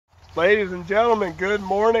Ladies and gentlemen, good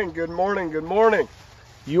morning, good morning, good morning.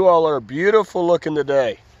 You all are beautiful looking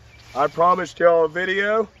today. I promised y'all a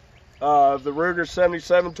video of the Ruger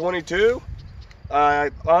 7722. I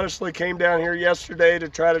honestly came down here yesterday to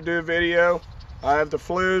try to do a video. I have the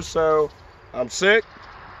flu, so I'm sick.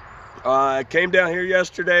 I came down here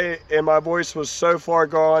yesterday and my voice was so far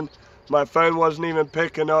gone, my phone wasn't even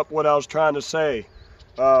picking up what I was trying to say.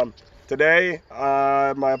 Today,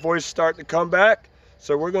 my voice is starting to come back.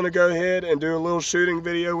 So we're going to go ahead and do a little shooting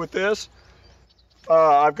video with this.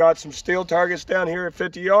 I've got some steel targets down here at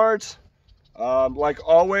 50 yards. Like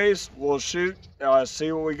always, we'll shoot,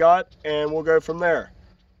 see what we got, and we'll go from there.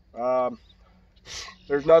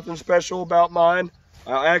 There's nothing special about mine.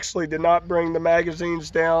 I actually did not bring the magazines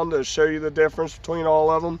down to show you the difference between all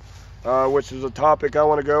of them, which is a topic I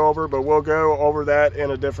want to go over, but we'll go over that in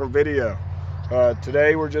a different video.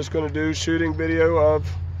 Today we're just going to do shooting video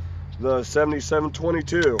of the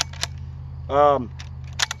 7722.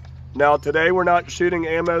 Now today we're not shooting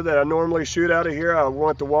ammo that I normally shoot out of here. I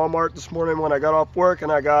went to Walmart this morning when I got off work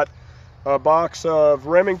and I got a box of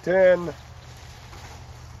Remington,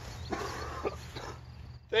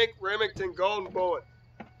 think Remington Golden Bullet.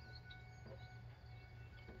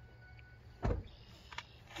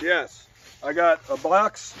 Yes, I got a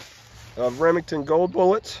box of Remington Gold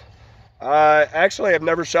Bullets. I actually have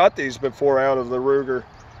never shot these before out of the Ruger.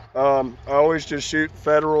 I always just shoot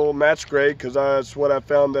Federal match grade because that's what I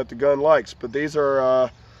found that the gun likes. But these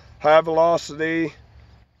are high velocity,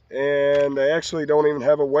 and they actually don't even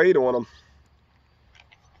have a weight on them,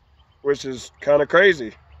 which is kind of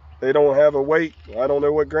crazy. They don't have a weight. I don't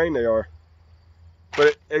know what grain they are,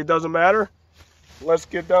 but it doesn't matter. Let's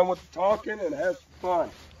get done with the talking and have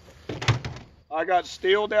some fun. I got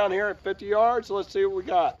steel down here at 50 yards. Let's see what we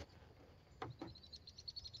got.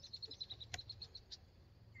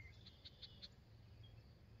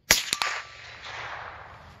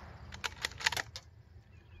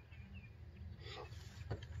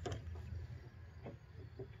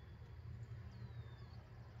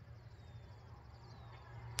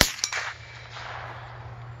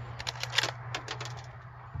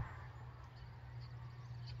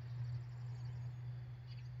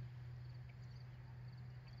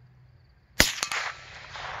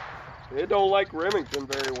 It don't like Remington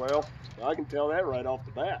very well. I can tell that right off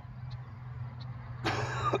the bat.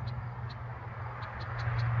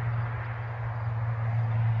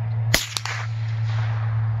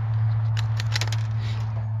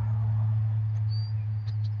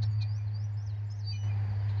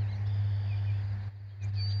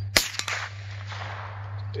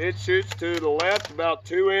 It shoots to the left about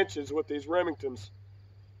 2 inches with these Remingtons.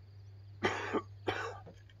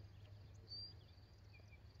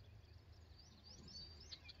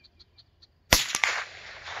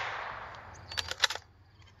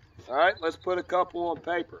 All right, let's put a couple on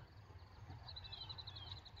paper.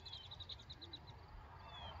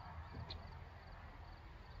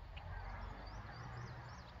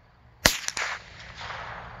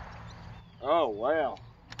 Oh, wow.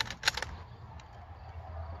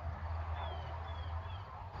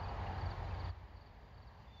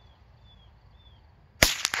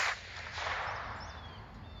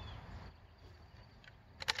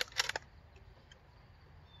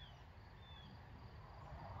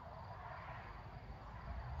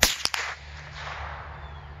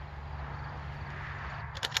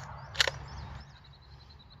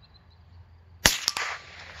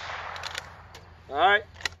 All right,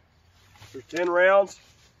 there's 10 rounds.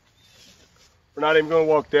 We're not even going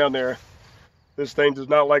to walk down there. This thing does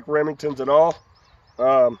not like Remingtons at all.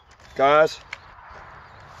 Guys,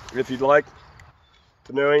 if you'd like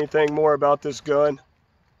to know anything more about this gun,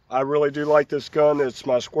 I really do like this gun. It's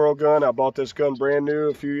my squirrel gun. I bought this gun brand new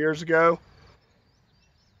a few years ago.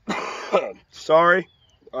 Sorry,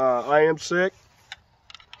 I am sick.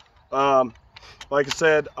 Like I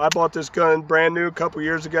said, I bought this gun brand new a couple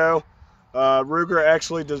years ago. Ruger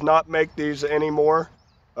actually does not make these anymore.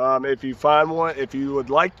 If you find one, if you would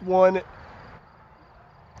like one,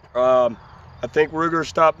 I think Ruger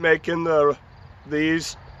stopped making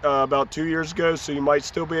these about 2 years ago, so you might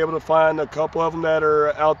still be able to find a couple of them that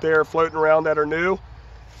are out there floating around that are new.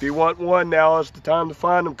 If you want one, now is the time to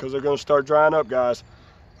find them because they're going to start drying up, guys.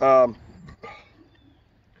 I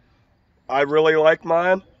really like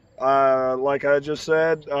mine. Like I just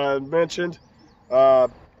said, mentioned,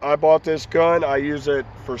 I bought this gun. I use it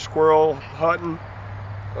for squirrel hunting.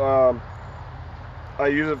 I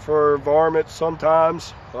use it for varmints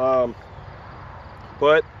sometimes. But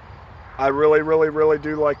I really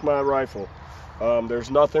do like my rifle. There's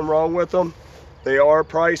nothing wrong with them. They are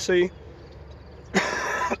pricey.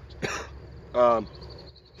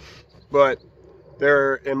 but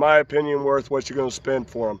they're, in my opinion, worth what you're going to spend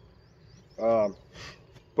for them.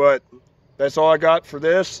 But that's all I got for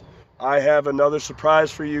this. I have another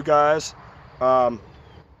surprise for you guys that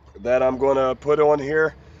I'm going to put on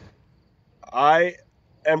here. I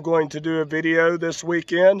am going to do a video this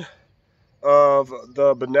weekend of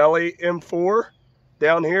the Benelli M4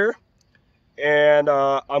 down here, and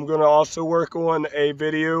I'm going to also work on a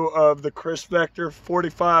video of the Chris Vector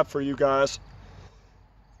 45 for you guys.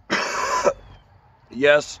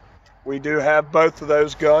 Yes, we do have both of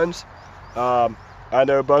those guns. I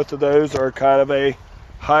know both of those are kind of a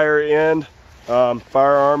higher end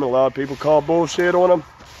firearm, and a lot of people call bullshit on them,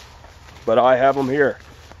 but I have them here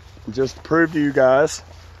just to prove to you guys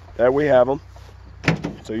that we have them.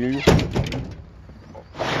 So you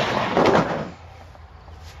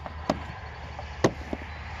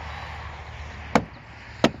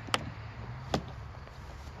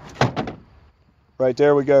right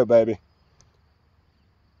there we go, baby.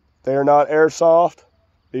 They are not airsoft.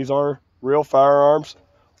 These are real firearms.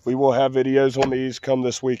 We will have videos on these come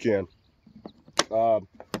this weekend.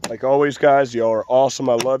 Like always, guys, y'all are awesome.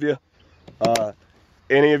 I love you.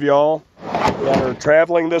 Any of y'all that are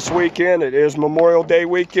traveling this weekend, it is Memorial Day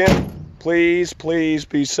weekend. Please, please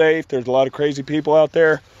be safe. There's a lot of crazy people out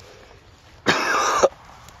there.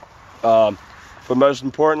 But most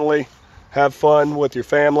importantly, have fun with your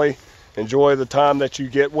family. Enjoy the time that you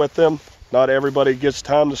get with them. Not everybody gets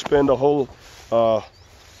time to spend a whole, not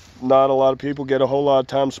a lot of people get a whole lot of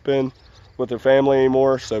time to spend with their family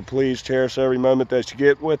anymore. So please cherish every moment that you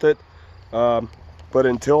get with it. But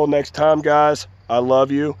until next time, guys, I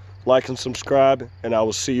love you. Like and subscribe, and I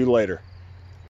will see you later.